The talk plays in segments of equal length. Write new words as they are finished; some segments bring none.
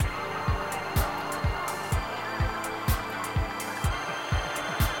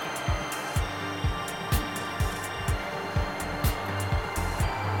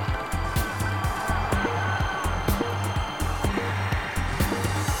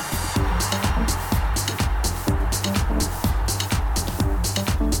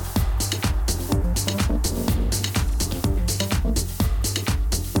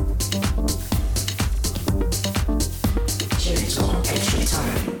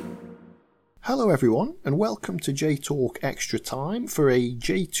Hello everyone, and welcome to J-Talk Extra Time for a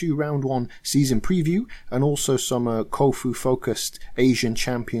J2 Round 1 season preview and also some Kofu-focused Asian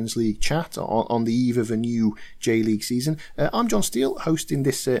Champions League chat on the eve of a new J-League season. I'm Jon Steele, hosting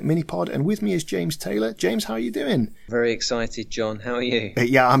this mini-pod, and with me is James Taylor. James, how are you doing? Very excited, John. How are you?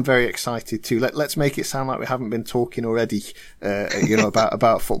 Yeah, I'm very excited too. Let's make it sound like we haven't been talking already,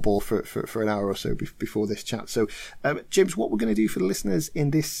 about football for an hour or so before this chat. So, James, what we're going to do for the listeners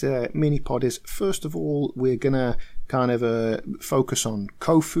in this mini-pod is, first of all, we're going to kind of focus on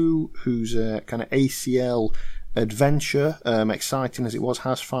Kofu, whose kind of ACL adventure, exciting as it was,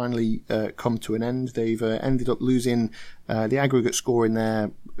 has finally come to an end. They've ended up losing the aggregate score in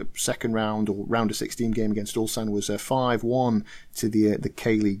their second round or round of 16 game against Ulsan was 5-1 to the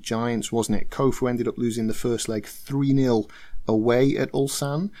K-League Giants, wasn't it? Kofu ended up losing the first leg 3-0 away at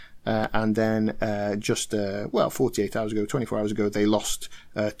Ulsan. And then just 48 hours ago, 24 hours ago, they lost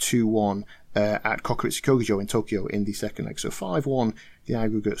 2-1 at Kokuritsu Kyogijo in Tokyo in the second leg. So 5-1 the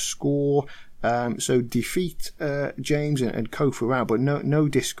aggregate score. So defeat James and Kofu out, but no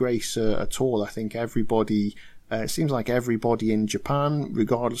disgrace at all. I think everybody, it seems like everybody in Japan,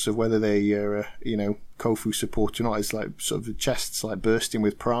 regardless of whether they are Kofu support or not, is like sort of chests like bursting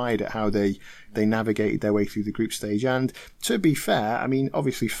with pride at how they navigated their way through the group stage. And to be fair, I mean,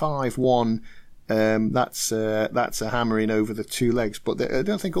 obviously 5-1. That's a hammering over the two legs, but I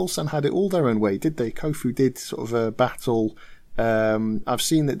don't think Ulsan had it all their own way, did they? Kofu did sort of battle. I've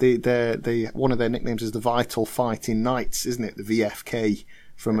seen that they one of their nicknames is the Vital Fighting Knights, isn't it? The VFK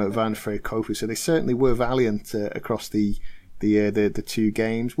from Ventforet Kofu. So they certainly were valiant across the two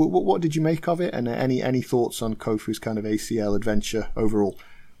games. What did you make of it? And any thoughts on Kofu's kind of ACL adventure overall?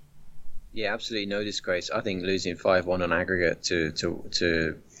 Yeah, absolutely no disgrace. I think losing 5-1 on aggregate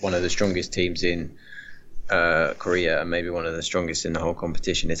to one of the strongest teams in Korea and maybe one of the strongest in the whole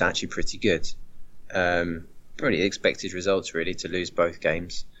competition is actually pretty good. Pretty expected results really to lose both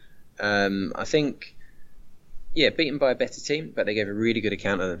games. I think, beaten by a better team, but they gave a really good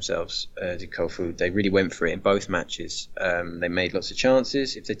account of themselves to Kofu. They really went for it in both matches. They made lots of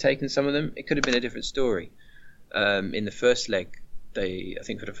chances. If they'd taken some of them, it could have been a different story. In the first leg, I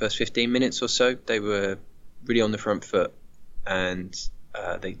think for the first 15 minutes or so, they were really on the front foot, and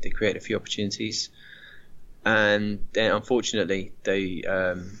they created a few opportunities. And then, unfortunately,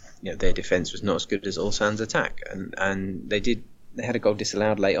 their defence was not as good as Ulsan's attack, and they had a goal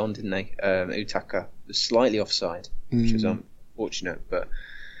disallowed late on, didn't they? Utaka was slightly offside, which was unfortunate. But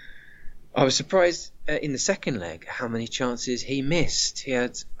I was surprised in the second leg how many chances he missed. He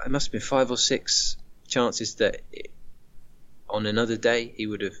had, it must have been 5 or 6 chances that on another day he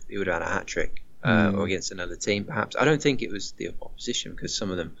would have had a hat trick or against another team perhaps. I don't think it was the opposition, because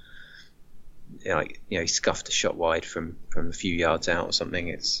some of them, he scuffed a shot wide from a few yards out or something.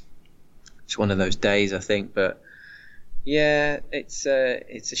 It's one of those days, I think. But yeah, it's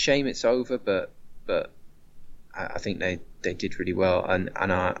a shame it's over, but I think they did really well, and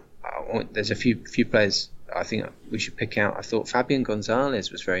there's a few players I think we should pick out. I thought Fabian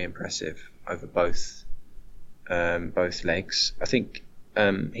Gonzalez was very impressive over both legs. I think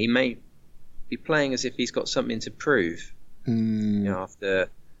he may be playing as if he's got something to prove. After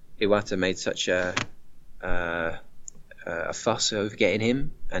Iwata made such a fuss over getting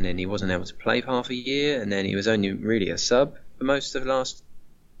him, and then he wasn't able to play for half a year, and then he was only really a sub for most of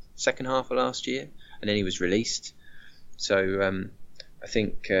second half of last year, and then he was released. So I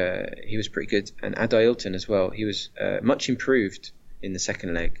think he was pretty good. And Adailton as well, he was much improved in the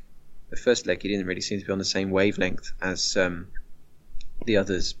second leg. The first leg he didn't really seem to be on the same wavelength as the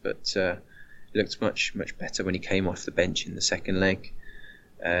others, but he looked much better when he came off the bench in the second leg.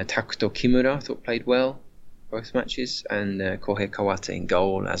 Takuto Kimura I thought played well both matches, and Kohei Kawata in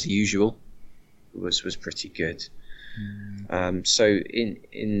goal as usual was pretty good. So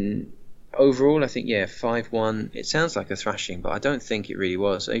in overall, I think 5-1. It sounds like a thrashing, but I don't think it really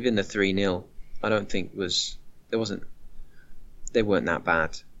was. Even the 3-0, I don't think they weren't that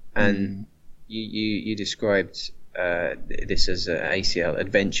bad. And you described this as an ACL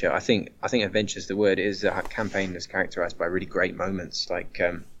adventure. I think adventure is the word. It is, the campaign was characterised by really great moments, like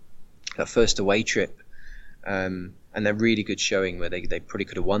that first away trip, and they're really good showing where they probably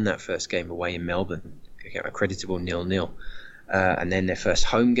could have won that first game away in Melbourne, a creditable 0-0. And then their first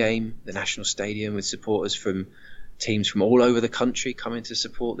home game, the National Stadium, with supporters from teams from all over the country coming to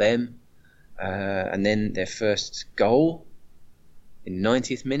support them. And then their first goal in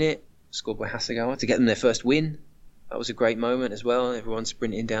 90th minute, scored by Hasegawa, to get them their first win. That was a great moment as well. Everyone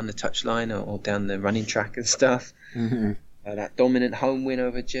sprinting down the touchline or down the running track and stuff. That dominant home win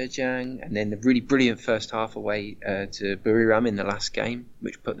over Zhejiang, and then the really brilliant first half away to Buriram in the last game,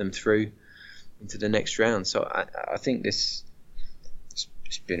 which put them through. into the next round. So I think it's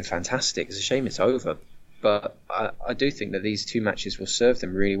been fantastic. It's a shame it's over, but I do think that these two matches will serve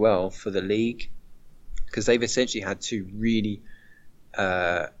them really well for the league, because they've essentially had two really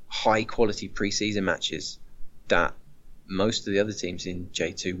high quality pre-season matches that most of the other teams in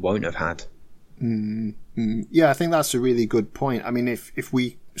J2 won't have had. Yeah, I think that's a really good point. I mean, if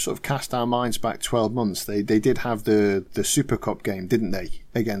we sort of cast our minds back 12 months, they did have the Super Cup game, didn't they,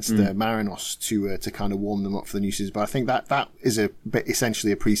 against Marinos to kind of warm them up for the new season. But I think that is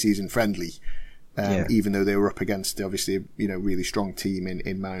essentially a pre-season friendly, even though they were up against obviously really strong team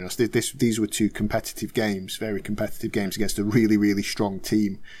in Marinos. These were two competitive games, very competitive games against a really, really strong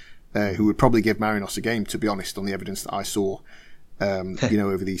team, who would probably give Marinos a game, to be honest, on the evidence that I saw.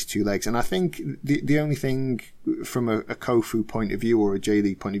 Over these two legs. And I think the only thing from a Kofu point of view or a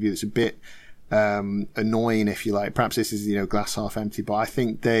J-League point of view that's a bit annoying, if you like, perhaps this is glass half empty, but I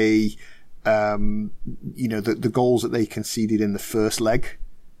think they the goals that they conceded in the first leg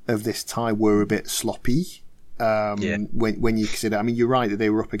of this tie were a bit sloppy. When you consider, I mean, you're right that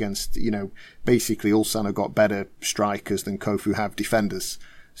they were up against basically Ulsan have got better strikers than Kofu have defenders,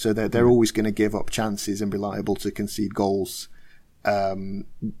 so they're always going to give up chances and be liable to concede goals. But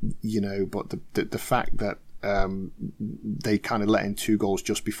the fact that they kind of let in 2 goals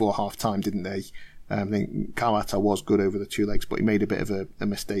just before half time, didn't they? I think Kawata was good over the 2 legs, but he made a bit of a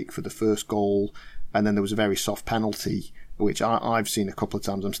mistake for the first goal, and then there was a very soft penalty, which I've seen a couple of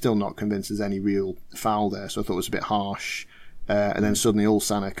times. I'm still not convinced there's any real foul there, so I thought it was a bit harsh. And then suddenly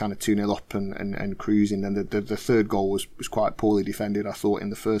Ulsan are kind of 2-0 up and cruising. And the third goal was quite poorly defended, I thought, in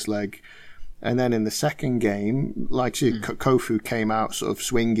the first leg. And then in the second game, Kofu came out sort of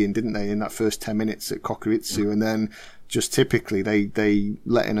swinging, didn't they, in that first 10 minutes at Kokuritsu, and then just typically they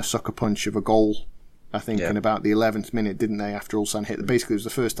let in a sucker punch of a goal, I think, in about the 11th minute, didn't they, after Ulsan hit. Basically, it was the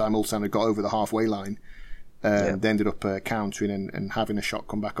first time Ulsan had got over the halfway line. They ended up countering and having a shot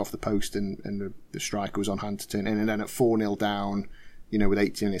come back off the post, and the striker was on hand to turn in. And then at 4-0 down, with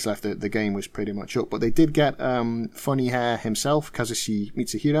 18 minutes left, the game was pretty much up. But they did get funny hair himself, Kazushi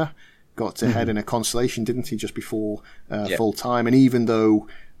Mitsuhira, got ahead in a consolation, didn't he, just before full time? And even though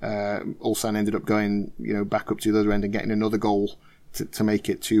Ulsan ended up going, back up to the other end and getting another goal to make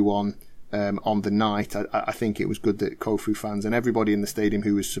it 2-1 on the night, I think it was good that Kofu fans and everybody in the stadium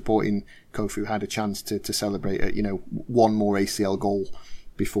who was supporting Kofu had a chance to celebrate one more ACL goal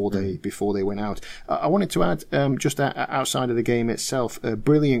before they went out. I wanted to add, just outside of the game itself, a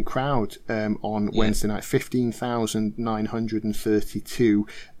brilliant crowd on Wednesday night, 15,932.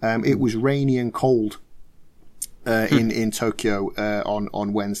 It was rainy and cold in Tokyo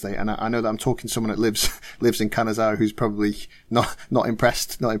on Wednesday, and I know that I'm talking to someone that lives in Kanazawa who's probably not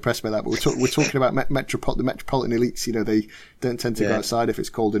impressed by that. But we're talking about the metropolitan elites. They don't tend to go outside if it's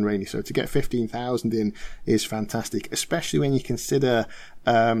cold and rainy. So to get 15,000 in is fantastic, especially when you consider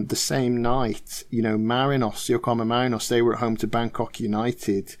the same night. Yokohama Marinos, they were at home to Bangkok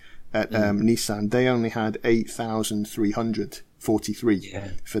United at Nissan. They only had 8,343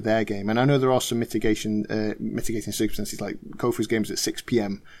 for their game, and I know there are some mitigating circumstances, like Kofu's game was at 6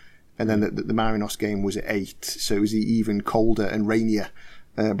 p.m. and then the Marinos game was at 8, so it was even colder and rainier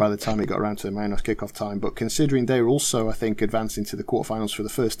by the time it got around to the Marinos kickoff time. But considering they were also, I think, advancing to the quarterfinals for the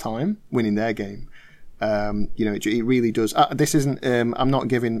first time, winning their game, it really does. This isn't. I'm not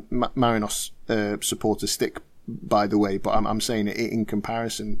giving Marinos supporters stick, by the way, but I'm saying it in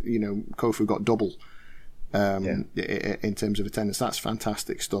comparison. Kofu got double. In terms of attendance. That's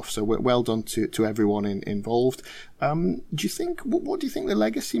fantastic stuff. So well done to everyone involved. Do you think, what do you think the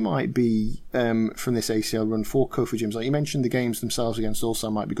legacy might be from this ACL run for Kofu gyms? Like you mentioned, the games themselves against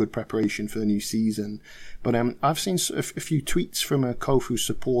Ulsan might be good preparation for the new season, but I've seen a few tweets from Kofu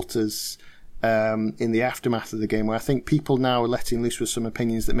supporters in the aftermath of the game where I think people now are letting loose with some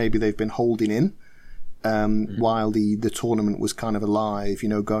opinions that maybe they've been holding in while the tournament was kind of alive,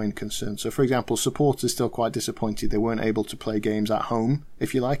 going concern. So, for example, supporters still quite disappointed they weren't able to play games at home,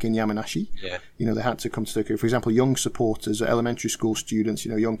 if you like, in Yamanashi. They had to come to Tokyo. For example, young supporters, elementary school students,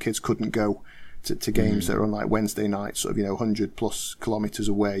 young kids couldn't go to games that are on like Wednesday nights, sort of 100 plus kilometers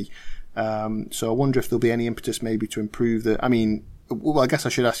away. So I wonder if there'll be any impetus maybe to improve the. I mean, well, I guess I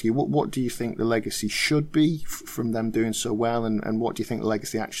should ask you, what do you think the legacy should be from them doing so well, and what do you think the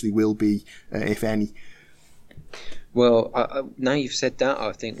legacy actually will be, if any? Well, now you've said that,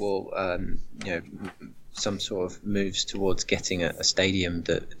 I think some sort of moves towards getting a stadium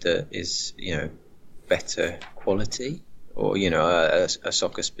that is, better quality, or a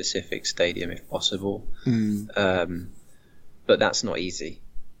soccer specific stadium if possible. But that's not easy.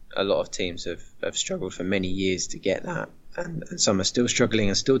 A lot of teams have struggled for many years to get that, and some are still struggling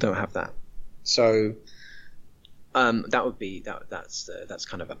and still don't have that. So that would be that's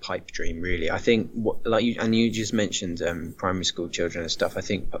kind of a pipe dream, really. I think you just mentioned primary school children and stuff. I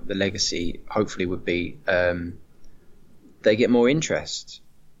think the legacy hopefully would be they get more interest.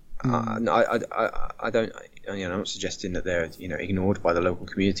 I don't. I'm not suggesting that they're ignored by the local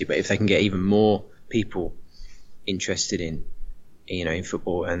community, but if they can get even more people interested in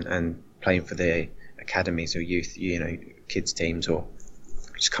football and playing for their academies or youth kids teams, or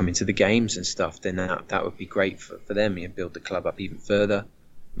just coming to the games and stuff, then that would be great for them. Build the club up even further,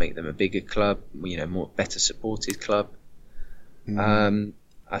 make them a bigger club, better supported club.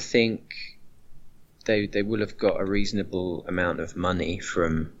 I think they will have got a reasonable amount of money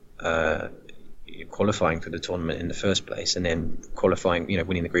from qualifying for the tournament in the first place, and then qualifying,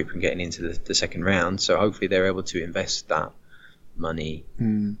 winning the group and getting into the second round. So hopefully they're able to invest that money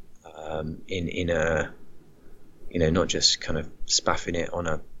in a not just kind of spaffing it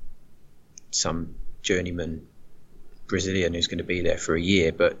on some journeyman Brazilian who's going to be there for a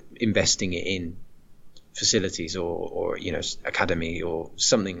year, but investing it in facilities or academy or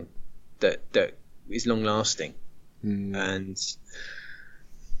something that is long lasting. And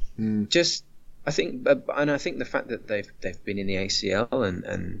just I think the fact that they've been in the ACL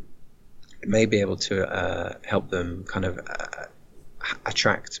and may be able to help them kind of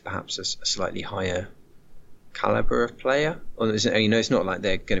attract perhaps a slightly higher caliber of player. It's not like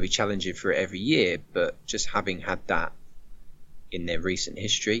they're going to be challenging for it every year, but just having had that in their recent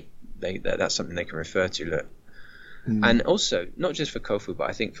history, that's something they can refer to. Look. And also, not just for Kofu, but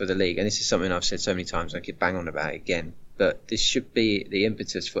I think for the league, and this is something I've said so many times, I could bang on about it again, but this should be the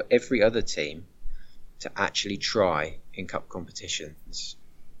impetus for every other team to actually try in cup competitions.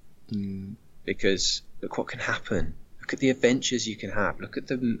 Because look what can happen. Look at the adventures you can have. Look at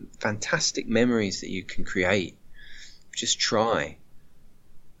the fantastic memories that you can create. Just try.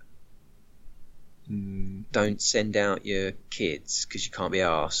 Don't send out your kids because you can't be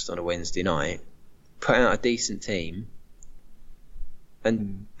asked on a Wednesday night. Put out a decent team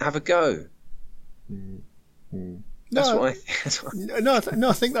and have a go. That's what I think.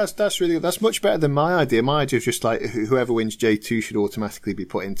 I think that's much better than my idea. My idea is just like whoever wins J2 should automatically be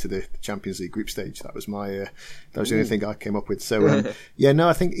put into the Champions League group stage. That was my that was the only thing I came up with. So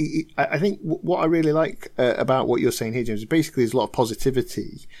I think what I really like about what you're saying here, James, is basically there's a lot of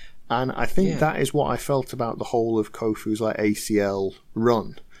positivity, and I think that is what I felt about the whole of Kofu's ACL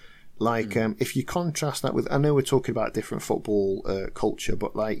run. If you contrast that with, I know we're talking about different football culture,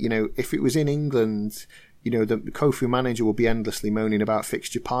 but if it was in England, the Kofu manager will be endlessly moaning about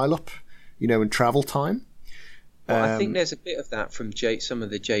fixture pile-up, and travel time. Well, I think there's a bit of that from some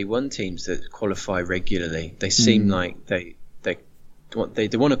of the J1 teams that qualify regularly. They seem like they want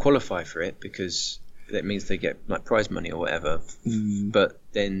to qualify for it because that means they get prize money or whatever, but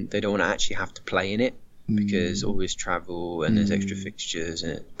then they don't want to actually have to play in it. Because always travel and there's extra fixtures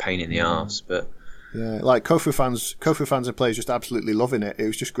and it's a pain in the arse. But Kofu fans and players just absolutely loving it. It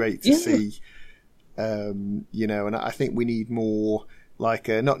was just great to see, and I think we need more not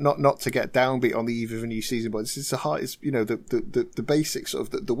to get downbeat on the eve of a new season, but it's the basics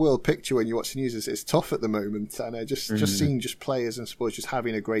of the world picture when you watch the news is tough at the moment, and just seeing players and supporters just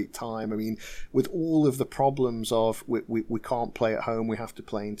having a great time. I mean, with all of the problems of we can't play at home, we have to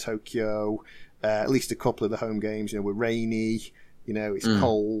play in Tokyo. At least a couple of the home games, we're rainy, it's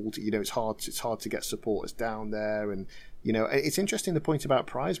cold, it's hard to get supporters down there. And, it's interesting the point about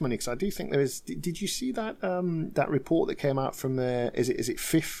prize money, because I do think there is, did you see that that report that came out from is it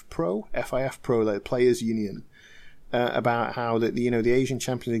FIF Pro, the Players Union, about how the Asian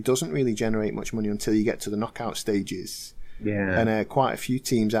Champions League doesn't really generate much money until you get to the knockout stages. Yeah, and quite a few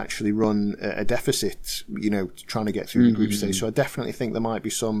teams actually run a deficit, trying to get through the group stage. So I definitely think there might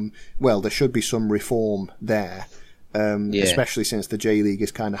be there should be some reform there, especially since the J League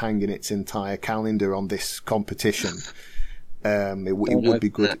is kind of hanging its entire calendar on this competition. It would be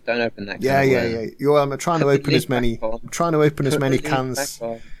good. Don't open that. I'm trying to open as many. I'm trying to open as many cans.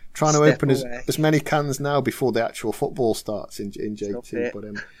 Trying to open as many cans now before the actual football starts in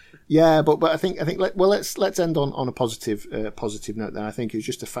JT. But I think let's end on a positive note. Then I think it's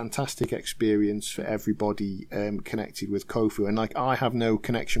just a fantastic experience for everybody connected with Kofu, and I have no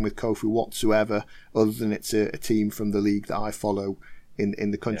connection with Kofu whatsoever, other than it's a team from the league that I follow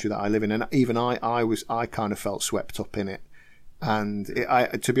in the country that I live in, and even I kind of felt swept up in it. And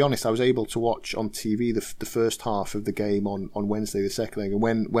to be honest, I was able to watch on TV the first half of the game on Wednesday, the second leg, and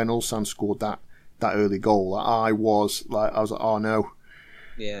when Ulsan scored that early goal, I was like, oh no.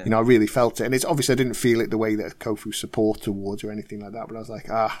 Yeah. I really felt it. And it's obviously I didn't feel it the way that Kofu support towards or anything like that, but I was like,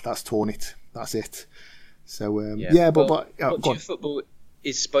 that's torn it. That's it. So, but football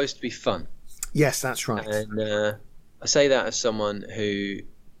is supposed to be fun. Yes, that's right. And I say that as someone who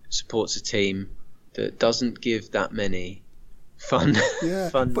supports a team that doesn't give that many fun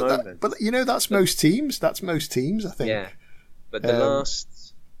moments. But that's most teams. That's most teams, I think. Yeah, but the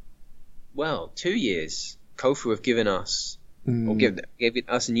last 2 years, Kofu have given us or give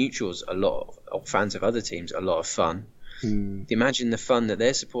us neutrals or fans of other teams a lot of fun. Imagine the fun that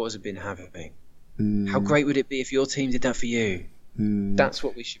their supporters have been having. How great would it be if your team did that for you? That's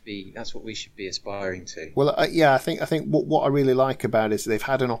what we should be. That's what we should be aspiring to. Well, I think what I really like about it is they've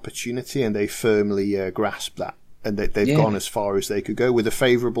had an opportunity and they firmly grasped that, and they've gone as far as they could go. With a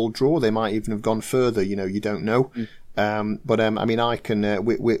favourable draw, they might even have gone further. You don't know. But I mean, I can.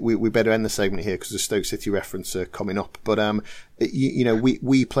 We better end the segment here because the Stoke City reference coming up. But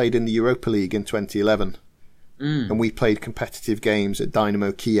we played in the Europa League in 2011. And we played competitive games at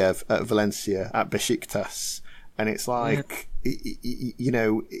Dynamo Kiev, at Valencia, at Besiktas, and it's like,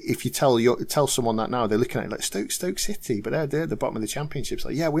 if you tell someone that now, they're looking at it like Stoke City, but they're at the bottom of the championship. It's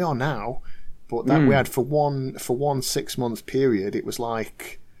like, yeah, we are now, but that we had for one 6 month period. It was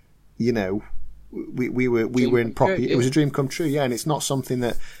like, we were in proper. It was a dream come true, yeah. And it's not something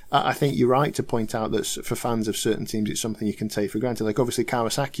that I think you're right to point out that for fans of certain teams, it's something you can take for granted. Like obviously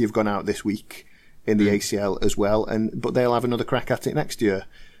Kawasaki have gone out this week in the ACL as well, but they'll have another crack at it next year.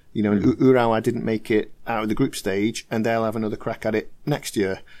 And Urawa didn't make it out of the group stage, and they'll have another crack at it next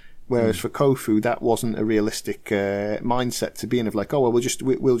year. Whereas for Kofu, that wasn't a realistic mindset to be in. Of like, oh well,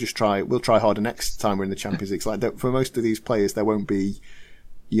 we'll try harder next time we're in the Champions League. It's like that, for most of these players, there won't be,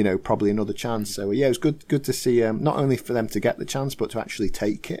 probably another chance. So yeah, it was good to see not only for them to get the chance, but to actually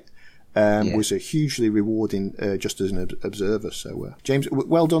take it. Was a hugely rewarding just as an observer. So James,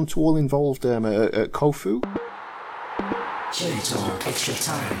 well done to all involved at Kofu. JTET Extra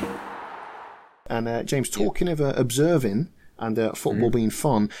Time. And James, talking of observing and football being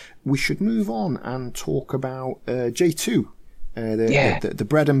fun, we should move on and talk about J2, the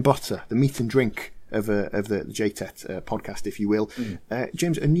bread and butter, the meat and drink of the JTET podcast, if you will.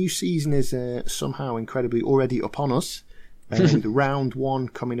 James, a new season is somehow incredibly already upon us. With round 1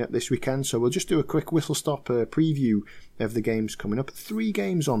 coming up this weekend, so we'll just do a quick whistle-stop preview of the games coming up. 3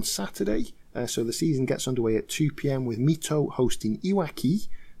 games on Saturday, so the season gets underway at 2 p.m. with Mito hosting Iwaki,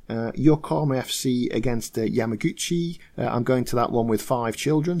 Yokohama FC against Yamaguchi. I'm going to that one with 5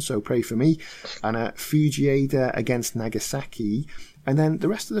 children, so pray for me. And Fujieda against Nagasaki. And then the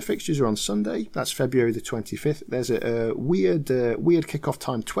rest of the fixtures are on Sunday. That's February the 25th. There's a weird kickoff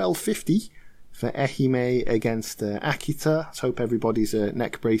time, 12:50. For Ehime against Akita. Let's hope everybody's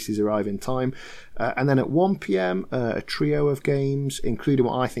neck braces arrive in time. And then at 1 p.m, a trio of games, including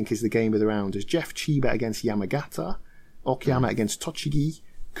what I think is the game of the round, is Jeff Chiba against Yamagata, Okayama against Tochigi,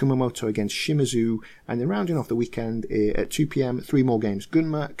 Kumamoto against Shimizu, and then rounding off the weekend at 2 p.m, 3 more games.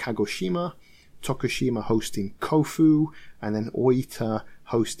 Gunma, Kagoshima, Tokushima hosting Kofu, and then Oita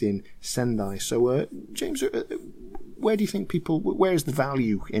hosting Sendai. So, James, where do you think where is the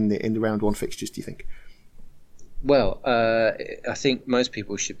value in the round 1 fixtures, do you think? Well, I think most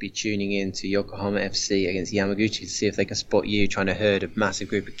people should be tuning in to Yokohama FC against Yamaguchi to see if they can spot you trying to herd a massive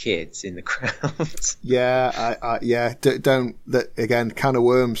group of kids in the crowd. Yeah, don't that again, can of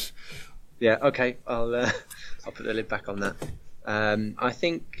worms. Yeah, okay, I'll put the lid back on that. I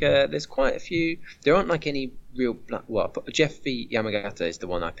think there's quite a few. There aren't like any real. Well, Jeff v Yamagata is the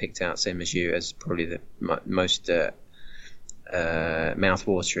one I picked out, same as you, as probably the most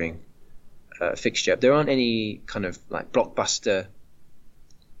mouth-watering fixture. There aren't any kind of like blockbuster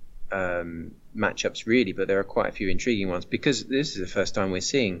matchups really, but there are quite a few intriguing ones because this is the first time we're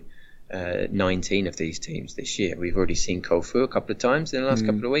seeing 19 of these teams this year. We've already seen Kofu a couple of times in the last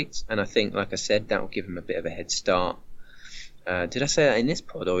couple of weeks, and I think, like I said, that will give them a bit of a head start. Did I say that in this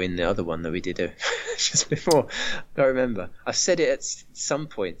pod or in the other one that we did just before? I don't remember. I said it at some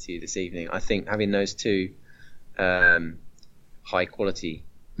point to you this evening. I think having those 2 high quality,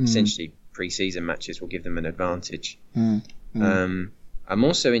 essentially pre-season matches will give them an advantage. I'm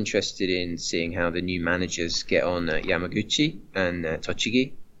also interested in seeing how the new managers get on at Yamaguchi and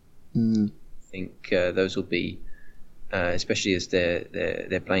Tochigi. I think those will be, especially as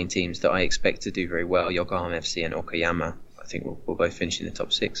they're playing teams that I expect to do very well, Yokohama FC and Okayama. I think we'll both finish in the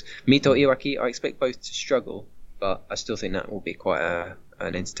top 6. Mito Iwaki, I expect both to struggle, but I still think that will be quite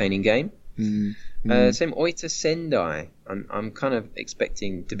an entertaining game. Same Oita Sendai. I'm kind of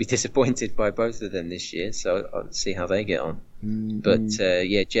expecting to be disappointed by both of them this year, so I'll see how they get on. But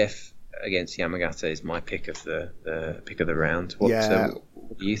Jeff against Yamagata is my pick of the round. What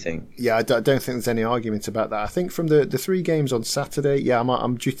do you think? Yeah, I don't think there's any argument about that. I think from the 3 games on Saturday,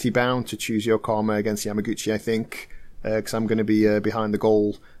 I'm duty bound to choose Yokohama against Yamaguchi, I think, because I'm going to be behind the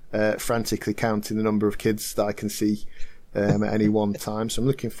goal frantically counting the number of kids that I can see at any one time. So I'm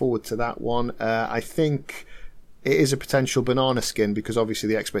looking forward to that one. I think it is a potential banana skin because obviously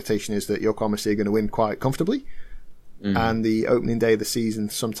the expectation is that Yokohama are going to win quite comfortably. And the opening day of the season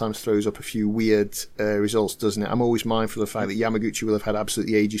sometimes throws up a few weird results, doesn't it? I'm always mindful of the fact that Yamaguchi will have had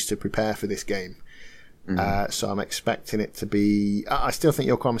absolutely ages to prepare for this game. So I'm expecting it to be... I still think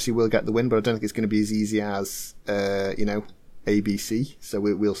Yokohama will get the win, but I don't think it's going to be as easy as, ABC. So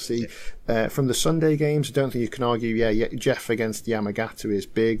we'll see. From the Sunday games, I don't think you can argue, Jeff against Yamagata is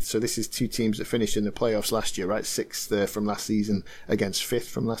big. So this is two teams that finished in the playoffs last year, right? 6th from last season against 5th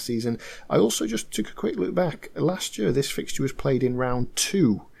from last season. I also just took a quick look back. Last year, this fixture was played in round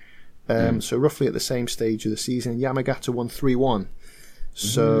 2. So roughly at the same stage of the season. Yamagata won 3-1.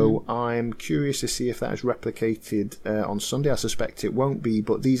 So I'm curious to see if that is replicated on Sunday. I suspect it won't be,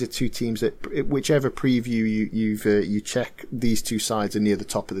 but these are two teams that, whichever preview you check, these two sides are near the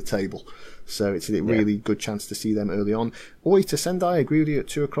top of the table. So it's a really good chance to see them early on. Oita Sendai, I agree with you, at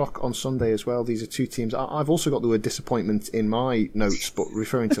 2 o'clock on Sunday as well. These are two teams. I've also got the word disappointment in my notes, but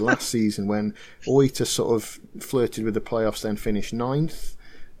referring to last season when Oita sort of flirted with the playoffs, then finished 9th,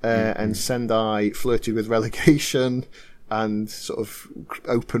 and Sendai flirted with relegation and sort of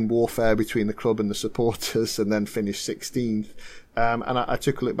open warfare between the club and the supporters, and then finished 16th. And I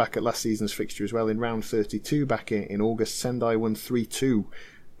took a look back at last season's fixture as well. In round 32, back in August, Sendai won 3-2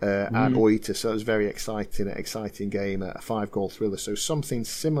 at Oita, so it was very exciting game, a 5-goal thriller. So something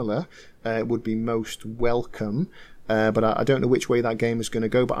similar would be most welcome. But I don't know which way that game is going to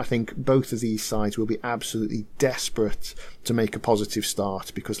go, but I think both of these sides will be absolutely desperate to make a positive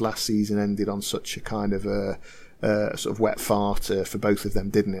start, because last season ended on such a kind of sort of wet fart for both of them,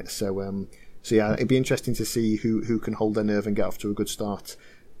 didn't it? So yeah, it'd be interesting to see who can hold their nerve and get off to a good start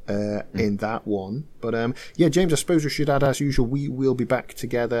in that one. But yeah, James, I suppose we should add, as usual, we will be back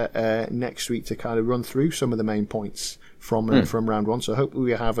together next week to kind of run through some of the main points from round 1. So hopefully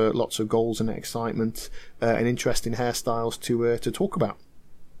we have lots of goals and excitement and interesting hairstyles to talk about.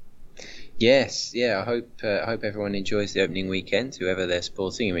 Yes, I hope everyone enjoys the opening weekend, whoever they're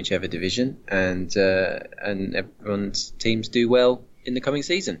supporting in whichever division, and everyone's teams do well in the coming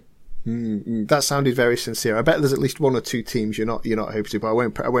season. That sounded very sincere. I bet there's at least one or two teams you're not hoping to, but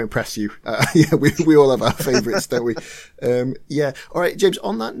I won't press you. Yeah, we all have our favourites, don't we? Yeah. All right, James.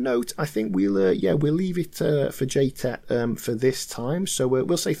 On that note, I think we'll leave it for JTET for this time. So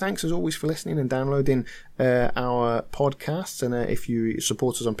we'll say thanks as always for listening and downloading our podcasts, and if you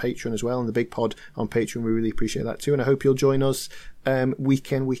support us on Patreon as well, and the Big Pod on Patreon, we really appreciate that too. And I hope you'll join us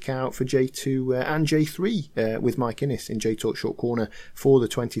week in, week out for J2 and J3 with Mike Innes in J-Talk Short Corner for the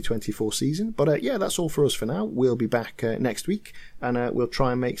 2024 season. But yeah, that's all for us for now. We'll be back next week, and we'll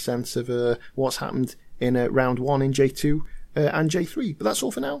try and make sense of what's happened in round 1 in J2 and J3. But that's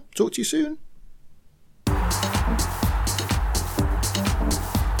all for now. Talk to you soon.